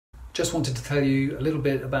just wanted to tell you a little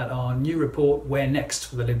bit about our new report, Where Next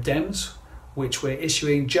for the Lib Dems, which we're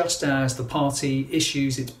issuing just as the party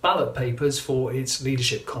issues its ballot papers for its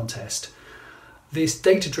leadership contest. This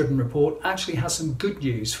data-driven report actually has some good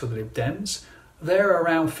news for the Lib Dems. There are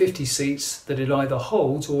around 50 seats that it either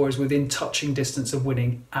holds or is within touching distance of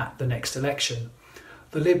winning at the next election.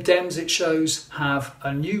 The Lib Dems, it shows, have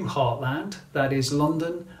a new heartland, that is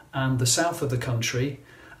London and the south of the country,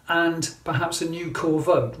 and perhaps a new core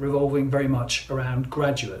vote revolving very much around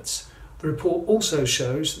graduates. The report also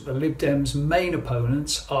shows that the Lib Dems' main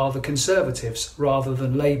opponents are the Conservatives rather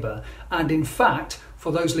than Labour, and in fact,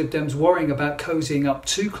 for those Lib Dems worrying about cozying up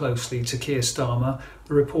too closely to Keir Starmer,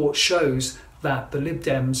 the report shows that the Lib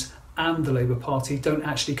Dems and the Labour Party don't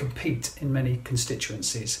actually compete in many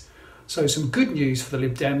constituencies. So some good news for the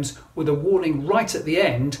Lib Dems, with a warning right at the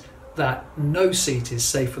end that no seat is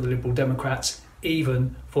safe for the Liberal Democrats,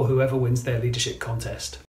 even for whoever wins their leadership contest.